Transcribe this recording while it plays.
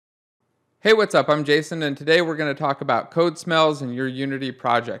Hey, what's up? I'm Jason, and today we're going to talk about code smells in your Unity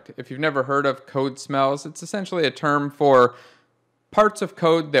project. If you've never heard of code smells, it's essentially a term for parts of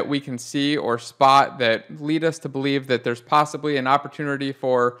code that we can see or spot that lead us to believe that there's possibly an opportunity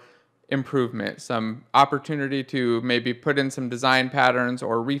for improvement, some opportunity to maybe put in some design patterns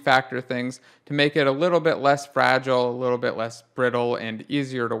or refactor things to make it a little bit less fragile, a little bit less brittle, and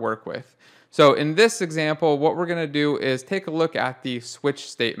easier to work with. So in this example, what we're going to do is take a look at the switch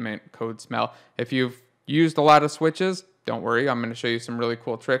statement code smell. If you've used a lot of switches, don't worry, I'm going to show you some really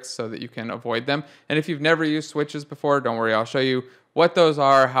cool tricks so that you can avoid them. And if you've never used switches before, don't worry, I'll show you what those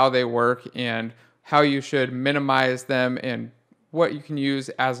are, how they work, and how you should minimize them and what you can use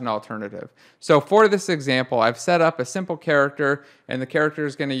as an alternative. So for this example, I've set up a simple character, and the character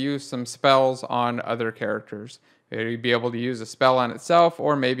is going to use some spells on other characters. You'd be able to use a spell on itself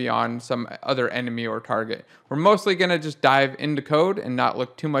or maybe on some other enemy or target. We're mostly going to just dive into code and not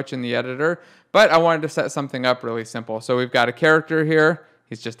look too much in the editor, but I wanted to set something up really simple. So we've got a character here.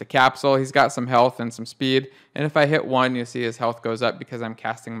 He's just a capsule. He's got some health and some speed. And if I hit 1, you see his health goes up because I'm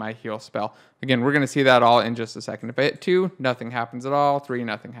casting my heal spell. Again, we're going to see that all in just a second. If I hit 2, nothing happens at all. 3,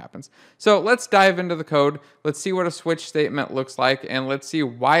 nothing happens. So let's dive into the code. Let's see what a switch statement looks like, and let's see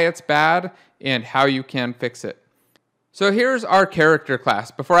why it's bad and how you can fix it. So here's our character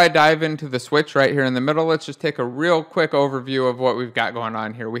class. Before I dive into the switch right here in the middle, let's just take a real quick overview of what we've got going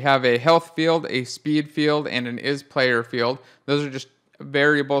on here. We have a health field, a speed field, and an isPlayer field. Those are just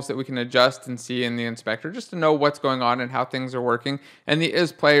variables that we can adjust and see in the inspector just to know what's going on and how things are working. And the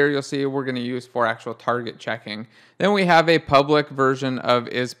isPlayer, you'll see we're going to use for actual target checking. Then we have a public version of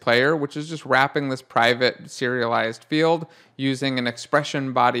isPlayer, which is just wrapping this private serialized field using an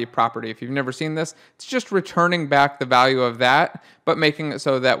expression body property. If you've never seen this, it's just returning back the value of that, but making it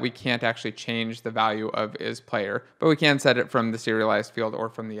so that we can't actually change the value of isPlayer, but we can set it from the serialized field or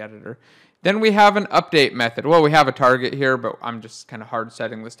from the editor. Then we have an update method. Well, we have a target here, but I'm just kind of hard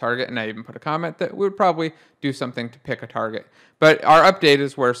setting this target, and I even put a comment that we would probably do something to pick a target. But our update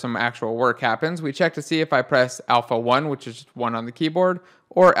is where some actual work happens. We check to see if I press alpha 1, which is just 1 on the keyboard,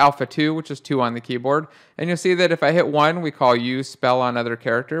 or alpha 2, which is 2 on the keyboard. And you'll see that if I hit 1, we call use spell on other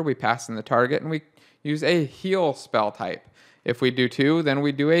character. We pass in the target, and we use a heal spell type. If we do 2, then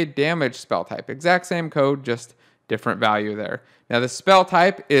we do a damage spell type. Exact same code, just different value there. Now the spell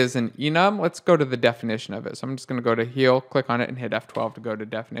type is an enum. Let's go to the definition of it. So I'm just going to go to heal, click on it, and hit F12 to go to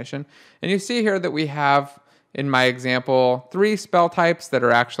definition. And you see here that we have, in my example, 3 spell types that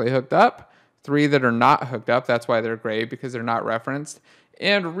are actually hooked up, 3 that are not hooked up. That's why they're gray, because they're not referenced.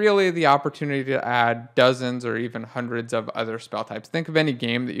 And really the opportunity to add dozens or even hundreds of other spell types. Think of any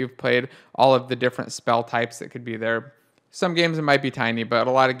game that you've played, all of the different spell types that could be there. Some games it might be tiny, but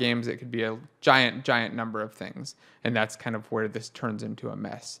a lot of games it could be a giant number of things. And that's kind of where this turns into a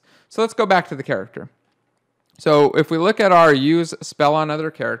mess. So let's go back to the character. So if we look at our use spell on other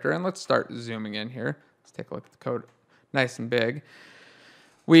character, and let's start zooming in here. Let's take a look at the code nice and big.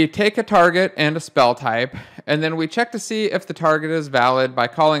 We take a target and a spell type, and then we check to see if the target is valid by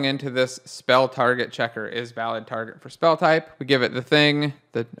calling into this spell target checker is valid target for spell type. We give it the thing,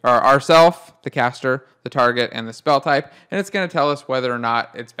 ourself, the caster, the target, and the spell type, and it's going to tell us whether or not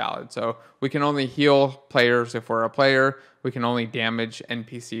it's valid. So we can only heal players if we're a player. We can only damage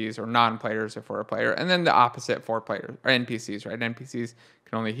NPCs or non-players if we're a player, and then the opposite for players or NPCs, right? NPCs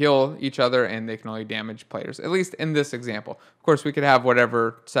can only heal each other and they can only damage players, at least in this example. Of course, we could have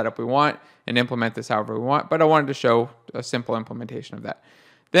whatever setup we want and implement this however we want, but I wanted to show a simple implementation of that.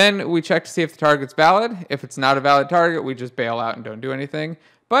 Then we check to see if the target's valid. If it's not a valid target, we just bail out and don't do anything.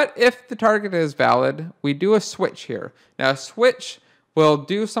 But if the target is valid, we do a switch here. Now, a switch will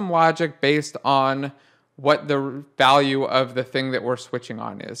do some logic based on what the value of the thing that we're switching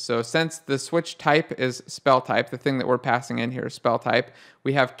on is. So since the switch type is spell type, the thing that we're passing in here is spell type,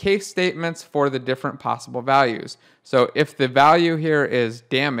 we have case statements for the different possible values. So if the value here is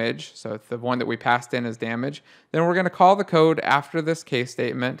damage, so if the one that we passed in is damage, then we're going to call the code after this case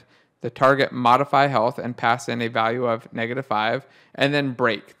statement, the target modify health, and pass in a value of -5, and then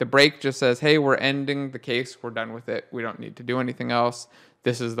break. The break just says, hey, we're ending the case, we're done with it, we don't need to do anything else,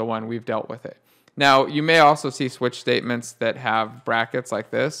 this is the one, we've dealt with it. Now, you may also see switch statements that have brackets like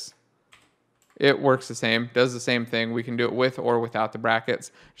this. It works the same, does the same thing. We can do it with or without the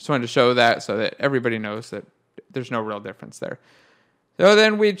brackets. Just wanted to show that so that everybody knows that there's no real difference there. So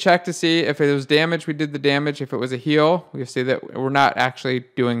then we check to see if it was damage, we did the damage. If it was a heal, we see that we're not actually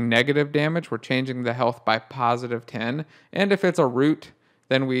doing negative damage. We're changing the health by +10. And if it's a root,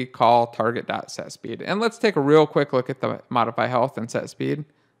 then we call target.setSpeed. And let's take a real quick look at the modify health and set speed.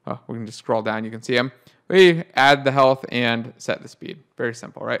 Oh, we can just scroll down, you can see them. we add the health and set the speed. Very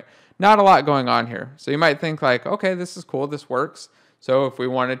simple, right? Not a lot going on here. So you might think like, okay, this is cool, this works. So if we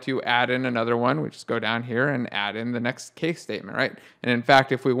wanted to add in another one, we just go down here and add in the next case statement, right? And in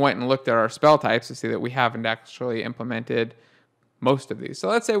fact, if we went and looked at our spell types, we see that we haven't actually implemented most of these. So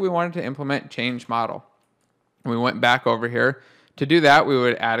let's say we wanted to implement change model. We went back over here. To do that, we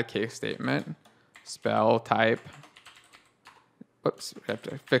would add a case statement, spell type. Whoops, we have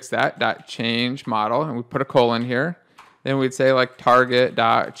to fix that, dot change model, and we put a colon here. Then we'd say like target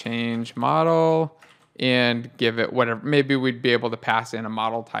dot change model and give it whatever. Maybe we'd be able to pass in a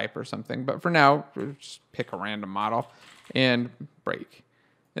model type or something, but for now, we'll just pick a random model and break.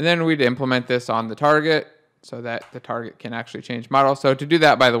 And then we'd implement this on the target so that the target can actually change model. So to do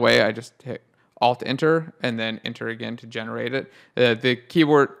that, by the way, I just hit Alt-Enter and then Enter again to generate it. The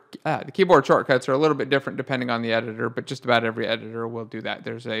keyboard shortcuts are a little bit different depending on the editor, but just about every editor will do that.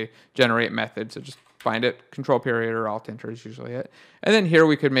 There's a generate method, so just find it, Control period or Alt-Enter is usually it. And then here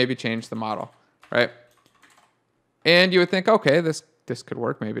we could maybe change the model, right? And you would think, okay, this could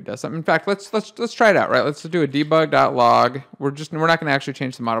work. Maybe it does something. In fact, let's try it out, right? Let's do a debug.log. We're not going to actually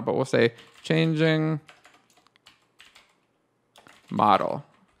change the model, but we'll say changing model.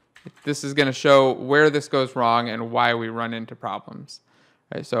 This is going to show where this goes wrong and why we run into problems.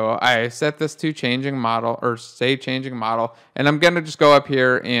 Right, so I set this to changing model, or say changing model, and I'm going to just go up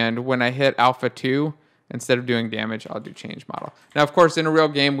here, and when I hit alpha 2, instead of doing damage, I'll do change model. Now, of course, in a real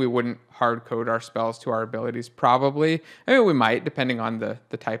game, we wouldn't hard code our spells to our abilities, probably. I mean, we might, depending on the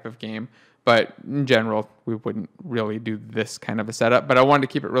type of game, but in general, we wouldn't really do this kind of a setup, but I wanted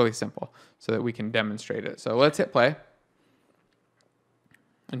to keep it really simple so that we can demonstrate it. So let's hit play.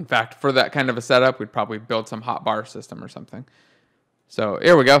 In fact, for that kind of a setup, we'd probably build some hotbar system or something. So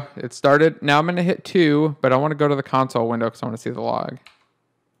here we go. It started. Now I'm going to hit 2, but I want to go to the console window because I want to see the log.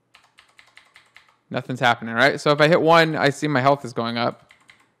 Nothing's happening, right? So if I hit 1, I see my health is going up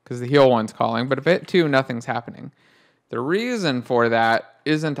because the heal one's calling. But if I hit 2, nothing's happening. The reason for that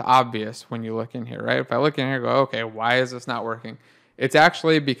isn't obvious when you look in here, right? If I look in here and go, okay, why is this not working? It's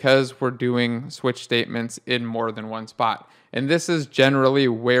actually because we're doing switch statements in more than one spot. And this is generally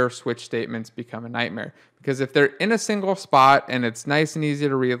where switch statements become a nightmare. Because if they're in a single spot and it's nice and easy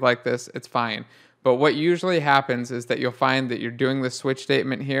to read like this, it's fine. But what usually happens is that you'll find that you're doing the switch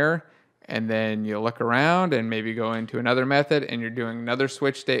statement here, and then you look around and maybe go into another method and you're doing another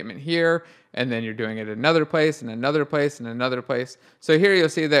switch statement here, and then you're doing it another place and another place and another place. So here you'll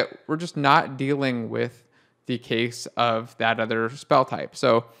see that we're just not dealing with the case of that other spell type.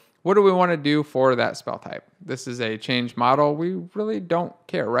 So what do we want to do for that spell type? This is a change model. We really don't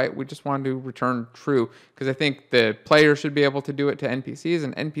care, right? We just want to return true because I think the player should be able to do it to NPCs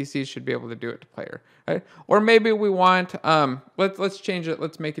and NPCs should be able to do it to player, right? Or maybe we want, let's change it.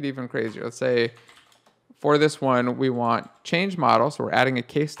 Let's make it even crazier. Let's say for this one, we want change model. So we're adding a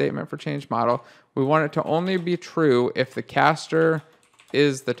case statement for change model. We want it to only be true if the caster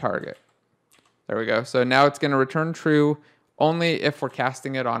is the target. There we go. So now it's going to return true only if we're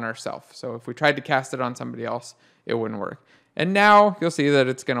casting it on ourselves. So if we tried to cast it on somebody else, it wouldn't work. And now you'll see that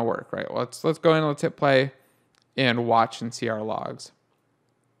it's going to work, right? Well, let's go in, let's hit play and watch and see our logs.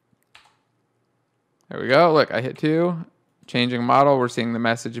 There we go. Look, I hit 2, changing model. We're seeing the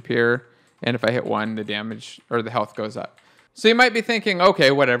message appear. And if I hit 1, the damage or the health goes up. So you might be thinking,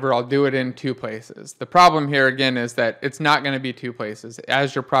 okay, whatever, I'll do it in 2 places. The problem here, again, is that it's not going to be 2 places.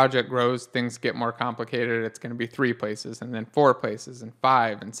 As your project grows, things get more complicated. It's going to be 3 places, and then 4 places, and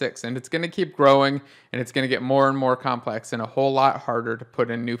 5, and 6. And it's going to keep growing, and it's going to get more and more complex and a whole lot harder to put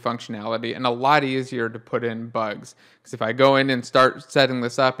in new functionality and a lot easier to put in bugs. Because if I go in and start setting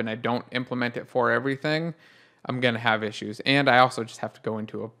this up and I don't implement it for everything, I'm going to have issues. And I also just have to go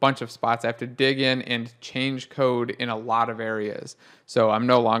into a bunch of spots. I have to dig in and change code in a lot of areas. So I'm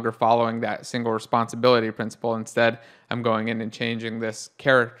no longer following that single responsibility principle. Instead, I'm going in and changing this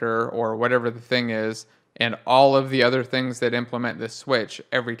character or whatever the thing is and all of the other things that implement this switch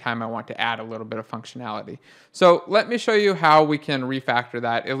every time I want to add a little bit of functionality. So let me show you how we can refactor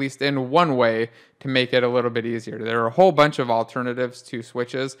that, at least in one way, to make it a little bit easier. There are a whole bunch of alternatives to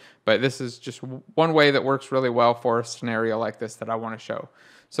switches, but this is just one way that works really well for a scenario like this that I want to show.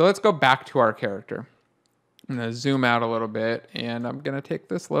 So let's go back to our character. I'm going to zoom out a little bit, and I'm going to take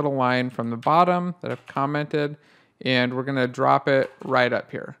this little line from the bottom that I've commented, and we're going to drop it right up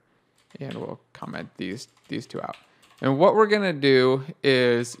here. And we'll comment these 2 out. And what we're going to do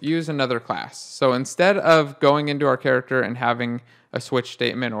is use another class. So instead of going into our character and having a switch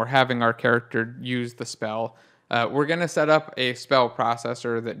statement or having our character use the spell, we're going to set up a spell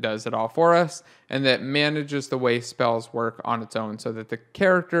processor that does it all for us and that manages the way spells work on its own so that the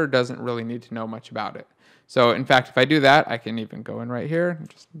character doesn't really need to know much about it. So in fact, if I do that, I can even go in right here and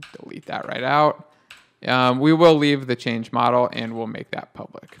just delete that right out. We will leave the change model and we'll make that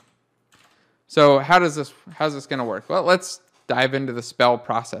public. So how's this going to work? Well, let's dive into the spell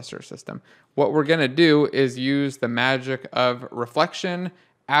processor system. What we're going to do is use the magic of reflection,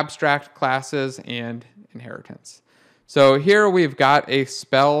 abstract classes, and inheritance. So here we've got a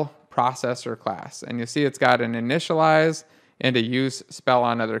spell processor class, and you see it's got an initialize and a use spell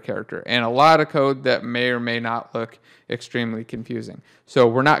on other character, and a lot of code that may or may not look extremely confusing. So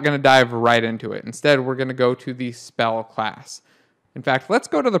we're not going to dive right into it. Instead, we're going to go to the spell class. In fact, let's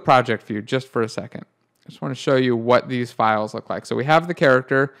go to the project view just for a second. I just want to show you what these files look like. So we have the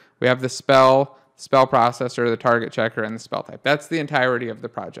character, we have the spell processor, the target checker, and the spell type. That's the entirety of the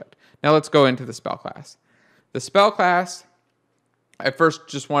project. Now let's go into the spell class. The spell class, I first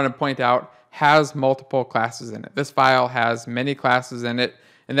just want to point out, has multiple classes in it. This file has many classes in it,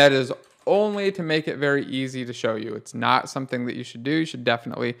 and that is only to make it very easy to show you. It's not something that you should do. You should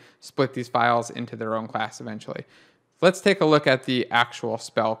definitely split these files into their own class eventually. Let's take a look at the actual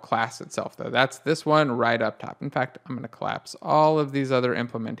spell class itself, though. That's this one right up top. In fact, I'm going to collapse all of these other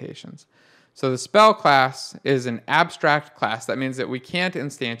implementations. So the spell class is an abstract class. That means that we can't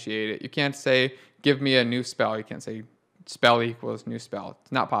instantiate it. You can't say, give me a new spell. You can't say spell equals new spell.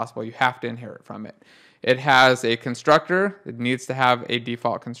 It's not possible. You have to inherit from it. It has a constructor. It needs to have a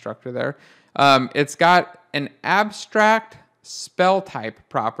default constructor there. It's got an abstract spell type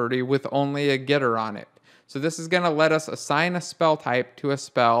property with only a getter on it. So this is going to let us assign a spell type to a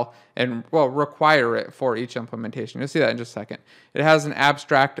spell and, well, require it for each implementation. You'll see that in just a second. It has an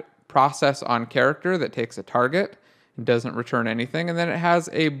abstract process on character that takes a target and doesn't return anything. And then it has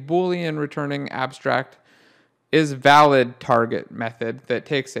a Boolean returning abstract is valid target method that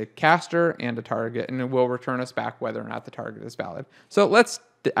takes a caster and a target and it will return us back whether or not the target is valid. So let's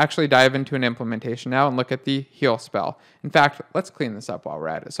actually dive into an implementation now and look at the heal spell. In fact, let's clean this up while we're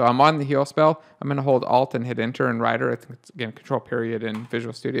at it. So I'm on the heal spell. I'm going to hold Alt and hit Enter in Writer. I think it's, again, Control period in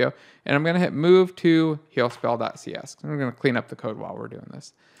Visual Studio. And I'm going to hit move to healspell.cs. I'm going to clean up the code while we're doing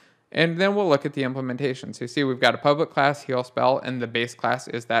this. And then we'll look at the implementation. So you see we've got a public class heal spell and the base class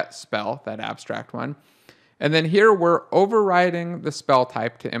is that spell, that abstract one. And then here we're overriding the spell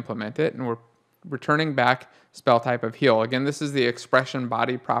type to implement it, and we're returning back spell type of heal. Again, this is the expression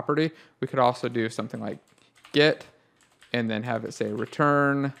body property. We could also do something like get, and then have it say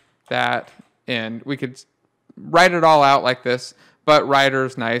return that, and we could write it all out like this, but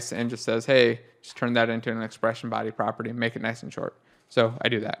writer's nice and just says, hey, just turn that into an expression body property and make it nice and short. So I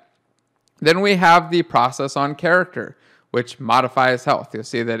do that. Then we have the process on character, which modifies health. You'll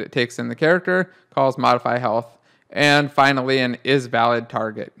see that it takes in the character, calls modify health, and finally an is valid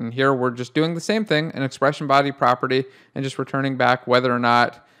target. And here we're just doing the same thing, an expression body property, and just returning back whether or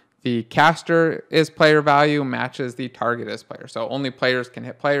not the caster is player value matches the target is player. So only players can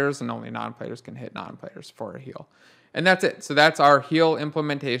hit players and only non-players can hit non-players for a heal. And that's it. So that's our heal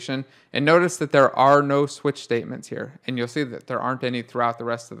implementation. And notice that there are no switch statements here. And you'll see that there aren't any throughout the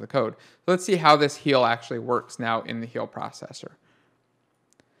rest of the code. So let's see how this heal actually works now in the heal processor.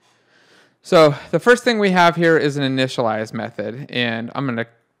 So the first thing we have here is an initialize method. And I'm going to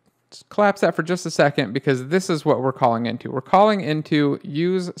collapse that for just a second because this is what we're calling into. We're calling into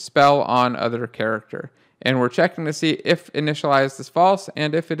use spell on other character. And we're checking to see if initialized is false,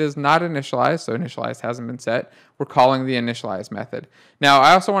 and if it is not initialized, so initialized hasn't been set, we're calling the initialize method. Now,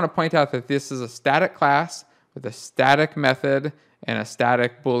 I also want to point out that this is a static class with a static method and a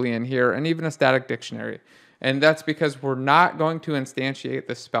static Boolean here, and even a static dictionary. And that's because we're not going to instantiate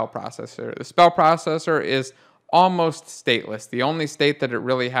the spell processor. The spell processor is almost stateless. The only state that it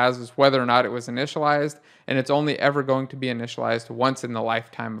really has is whether or not it was initialized, and it's only ever going to be initialized once in the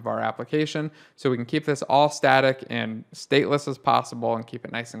lifetime of our application. So we can keep this all static and stateless as possible and keep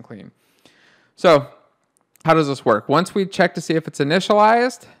it nice and clean. So how does this work? Once we check to see if it's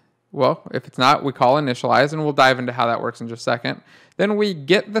initialized, well, if it's not, we call initialize, and we'll dive into how that works in just a second. Then we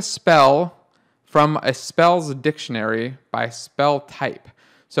get the spell from a spells dictionary by spell type.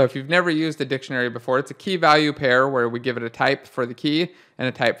 So if you've never used a dictionary before, it's a key value pair where we give it a type for the key and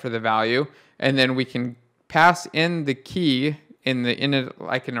a type for the value. And then we can pass in the key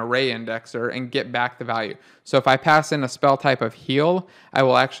like an array indexer and get back the value. So if I pass in a spell type of heal, I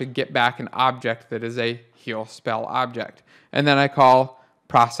will actually get back an object that is a heal spell object. And then I call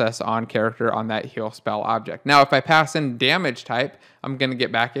process on character on that heal spell object. Now, if I pass in damage type, I'm going to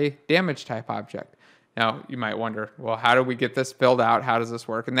get back a damage type object. Now, you might wonder, well, how do we get this filled out? How does this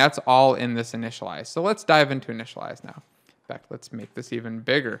work? And that's all in this initialize. So let's dive into initialize now. In fact, let's make this even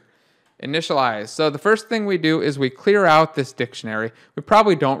bigger. initialize. So the first thing we do is we clear out this dictionary. We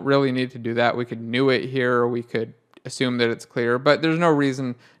probably don't really need to do that. We could new it here, or we could assume that it's clear, but there's no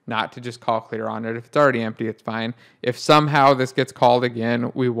reason not to just call clear on it. If it's already empty, it's fine. If somehow this gets called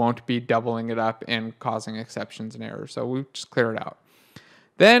again, we won't be doubling it up and causing exceptions and errors. So we just clear it out.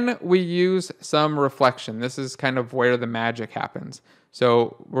 Then we use some reflection. This is kind of where the magic happens.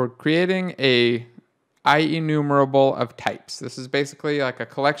 So we're creating a IEnumerable of types. This is basically like a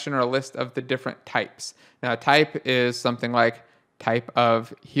collection or a list of the different types. Now, a type is something like type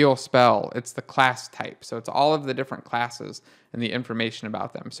of heal spell. It's the class type. So it's all of the different classes and the information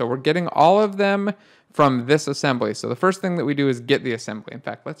about them. So we're getting all of them from this assembly. So the first thing that we do is get the assembly. In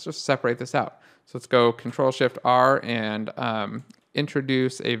fact, let's just separate this out. So let's go Control-Shift-R and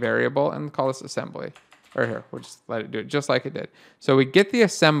introduce a variable and call this assembly. Or here, we'll just let it do it just like it did. So we get the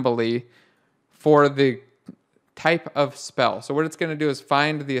assembly for the type of spell. So what it's going to do is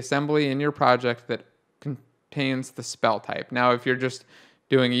find the assembly in your project that contains the spell type. Now, if you're just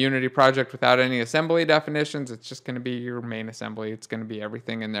doing a Unity project without any assembly definitions, it's just going to be your main assembly. It's going to be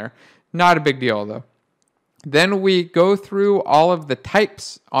everything in there. Not a big deal, though. Then we go through all of the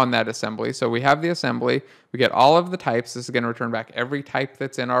types on that assembly. So we have the assembly. We get all of the types. This is going to return back every type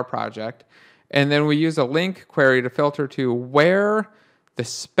that's in our project. And then we use a link query to filter to where the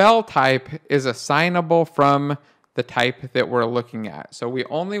spell type is assignable from the type that we're looking at. So we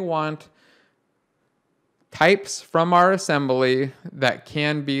only want types from our assembly that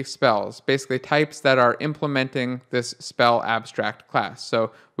can be spells, basically types that are implementing this spell abstract class.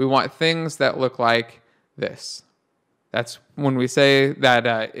 So we want things that look like this. That's when we say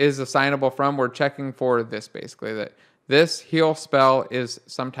that is assignable from, we're checking for this basically, that this heal spell is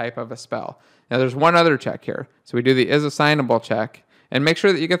some type of a spell. Now there's one other check here. So we do the is assignable check, and make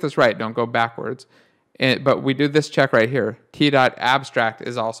sure that you get this right. Don't go backwards. But we do this check right here. T.abstract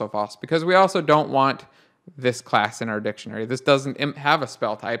is also false because we also don't want this class in our dictionary. This doesn't have a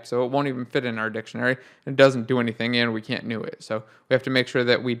spell type, so it won't even fit in our dictionary. It doesn't do anything, and we can't new it. So we have to make sure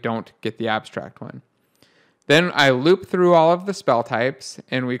that we don't get the abstract one. Then I loop through all of the spell types,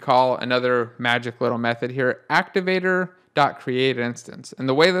 and we call another magic little method here, activator.createInstance. And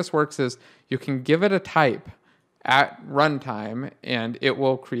the way this works is you can give it a type at runtime, and it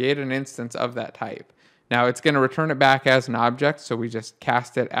will create an instance of that type. Now, it's going to return it back as an object, so we just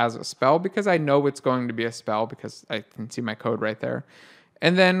cast it as a spell because I know it's going to be a spell because I can see my code right there.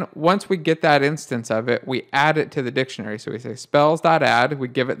 And then once we get that instance of it, we add it to the dictionary. So we say spells.add, we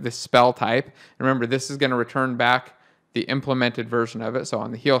give it the spell type. And remember, this is going to return back the implemented version of it. So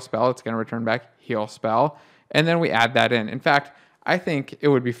on the heal spell, it's going to return back heal spell. And then we add that in. In fact, I think it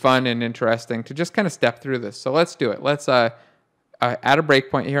would be fun and interesting to just kind of step through this. So let's do it. Let's add a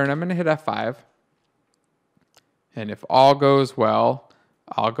breakpoint here, and I'm going to hit F5. And if all goes well,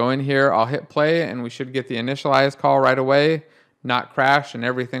 I'll go in here, I'll hit play, and we should get the initialize call right away, not crash, and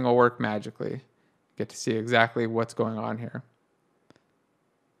everything will work magically. Get to see exactly what's going on here.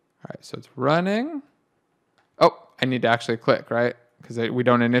 All right, so it's running. Oh, I need to actually click, right? Because we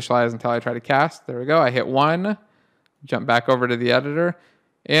don't initialize until I try to cast. There we go. I hit 1. Jump back over to the editor,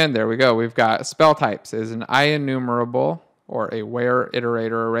 and there we go. We've got spell types is an IEnumerable or a where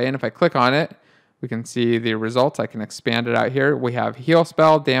iterator array, and if I click on it, we can see the results. I can expand it out here. We have heal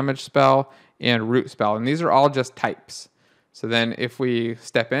spell, damage spell, and root spell, and these are all just types. So then if we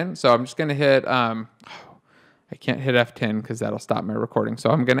step in, so I'm just going to hit, I can't hit F10 because that'll stop my recording. So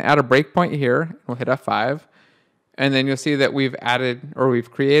I'm going to add a breakpoint here. We'll hit F5. And then you'll see that we've added, or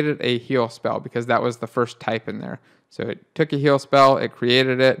we've created a heal spell because that was the first type in there. So it took a heal spell, it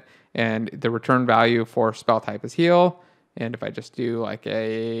created it, and the return value for spell type is heal. And if I just do like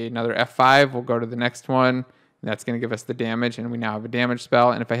another F5, we'll go to the next one. And that's going to give us the damage, and we now have a damage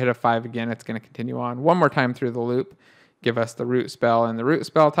spell. And if I hit F5 again, it's going to continue on one more time through the loop, give us the root spell and the root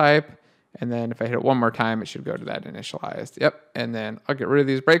spell type. And then if I hit it one more time, it should go to that initialized. Yep. And then I'll get rid of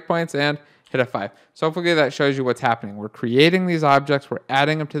these breakpoints and hit F5. So hopefully that shows you what's happening. We're creating these objects, we're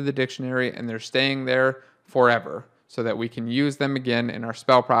adding them to the dictionary, and they're staying there forever so that we can use them again in our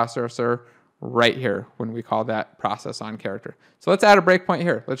spell processor right here when we call that process on character. So let's add a breakpoint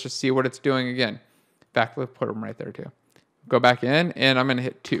here. Let's just see what it's doing again. In fact, let's put them right there too. Go back in, and I'm going to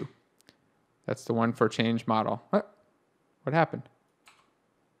hit 2. That's the one for change model. What happened?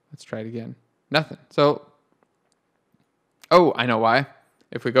 Let's try it again. Nothing. So, oh, I know why.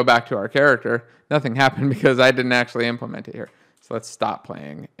 If we go back to our character, nothing happened because I didn't actually implement it here. So let's stop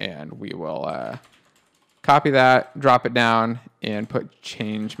playing, and we will copy that, drop it down, and put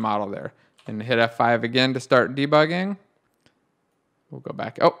change model there. And hit F5 again to start debugging. We'll go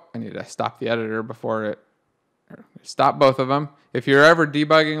back. Oh, I need to stop the editor before it Stop both of them. If you're ever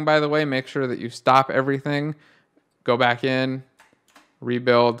debugging, by the way, make sure that you stop everything, go back in,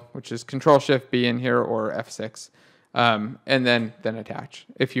 rebuild, which is Control-Shift-B in here, or F6, and then attach.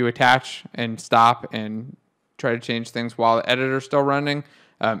 If you attach and stop and try to change things while the editor's still running,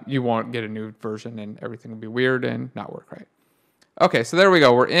 you won't get a new version and everything will be weird and not work right. Okay, so there we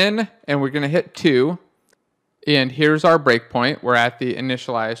go. We're in and we're going to hit 2. And here's our breakpoint. We're at the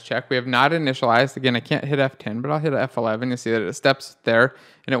initialize check. We have not initialized. Again, I can't hit F10, but I'll hit F11. You see that it steps there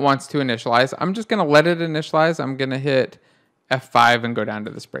and it wants to initialize. I'm just going to let it initialize. I'm going to hit F5 and go down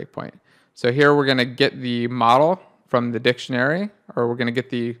to this breakpoint. So here we're going to get the model from the dictionary, or we're going to get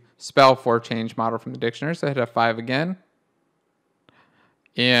the spell for change model from the dictionary. So I hit F5 again.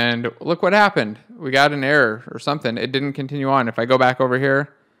 And look what happened. We got an error or something. It didn't continue on. If I go back over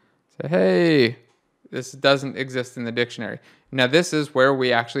here, say, hey, this doesn't exist in the dictionary. Now this is where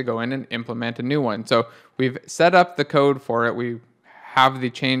we actually go in and implement a new one. So we've set up the code for it. We have the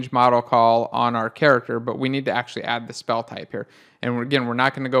change model call on our character, but we need to actually add the spell type here. And again, we're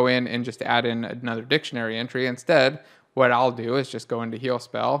not going to go in and just add in another dictionary entry. Instead, what I'll do is just go into heal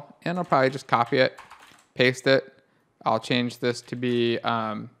spell, and I'll probably just copy it, paste it. I'll change this to be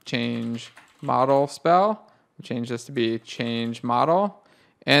change model spell. We'll change this to be change model.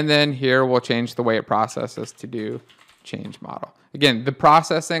 And then here we'll change the way it processes to do change model. Again, the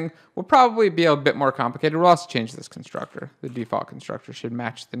processing will probably be a bit more complicated. We'll also change this constructor. The default constructor should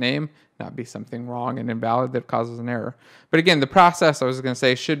match the name, not be something wrong and invalid that causes an error. But again, the process, I was going to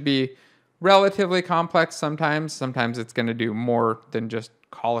say, should be relatively complex sometimes. Sometimes it's going to do more than just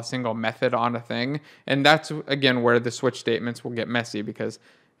call a single method on a thing. And that's, again, where the switch statements will get messy, because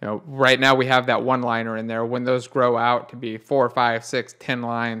right now we have that one-liner in there. When those grow out to be 4, 5, 6, 10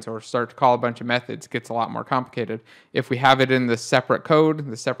 lines, or start to call a bunch of methods, it gets a lot more complicated. If we have it in the separate code,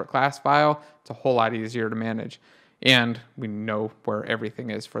 the separate class file, it's a whole lot easier to manage. And we know where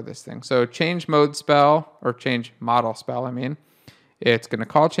everything is for this thing. So change mode spell, or change model spell, I mean. It's going to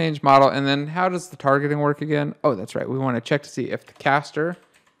call change model. And then how does the targeting work again? Oh, that's right. We want to check to see if the caster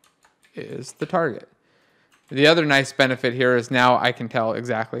is the target. The other nice benefit here is now I can tell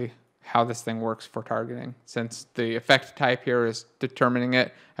exactly how this thing works for targeting. Since the effect type here is determining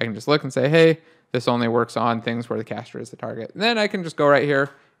it, I can just look and say, hey, this only works on things where the caster is the target. And then I can just go right here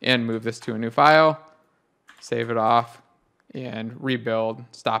and move this to a new file, save it off, and rebuild,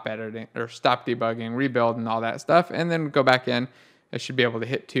 stop editing, or stop debugging, rebuild, and all that stuff, and then go back in. I should be able to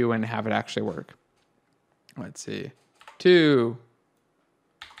hit 2 and have it actually work. Let's see. 2.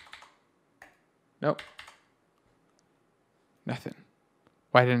 Nope. Nothing.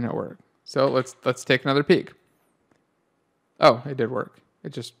 Why didn't it work? So let's take another peek. Oh, it did work.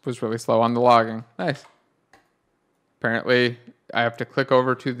 It just was really slow on the logging. Nice. Apparently, I have to click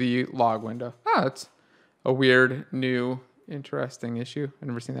over to the log window. Ah, that's a weird, new, interesting issue. I've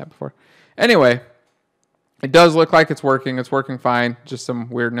never seen that before. Anyway, it does look like it's working. It's working fine. Just some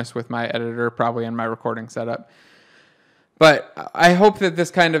weirdness with my editor, probably in my recording setup. But I hope that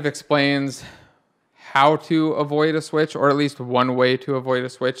this kind of explains how to avoid a switch, or at least one way to avoid a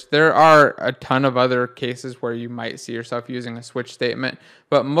switch. There are a ton of other cases where you might see yourself using a switch statement,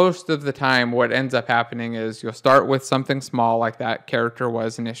 but most of the time what ends up happening is you'll start with something small like that character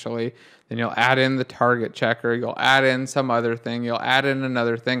was initially, then you'll add in the target checker, you'll add in some other thing, you'll add in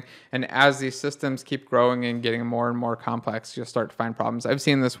another thing, and as these systems keep growing and getting more and more complex, you'll start to find problems. I've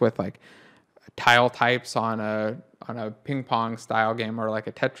seen this with like tile types on a ping pong style game, or like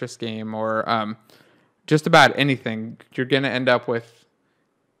a Tetris game, or just about anything. You're going to end up with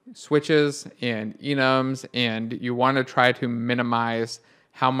switches and enums, and you want to try to minimize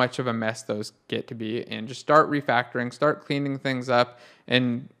how much of a mess those get to be, and just start refactoring, start cleaning things up.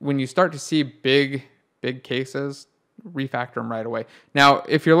 And when you start to see big cases, refactor them right away. Now,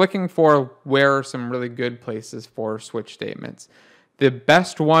 if you're looking for where are some really good places for switch statements, the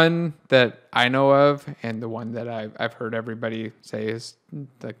best one that I know of, and the one that I've heard everybody say is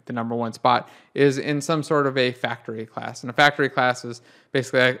the number one spot, is in some sort of a factory class. And a factory class is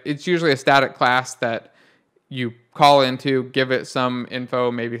basically, it's usually a static class that you call into, give it some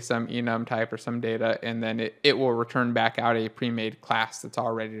info, maybe some enum type or some data, and then it will return back out a pre-made class that's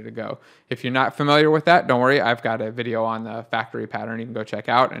all ready to go. If you're not familiar with that, don't worry. I've got a video on the factory pattern you can go check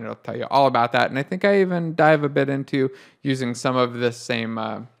out, and it'll tell you all about that. And I think I even dive a bit into using some of this same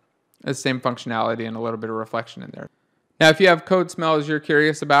functionality and a little bit of reflection in there. Now, if you have code smells you're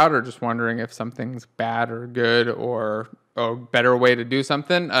curious about, or just wondering if something's bad or good, or a better way to do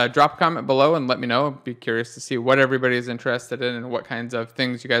something, drop a comment below and let me know. I'd be curious to see what everybody is interested in and what kinds of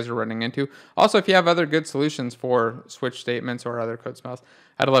things you guys are running into. Also, if you have other good solutions for switch statements or other code smells,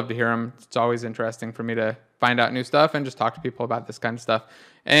 I'd love to hear them. It's always interesting for me to find out new stuff and just talk to people about this kind of stuff.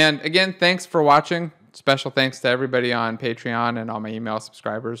 And again, thanks for watching. Special thanks to everybody on Patreon and all my email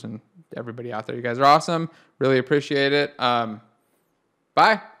subscribers and everybody out there. You guys are awesome. Really appreciate it. Bye.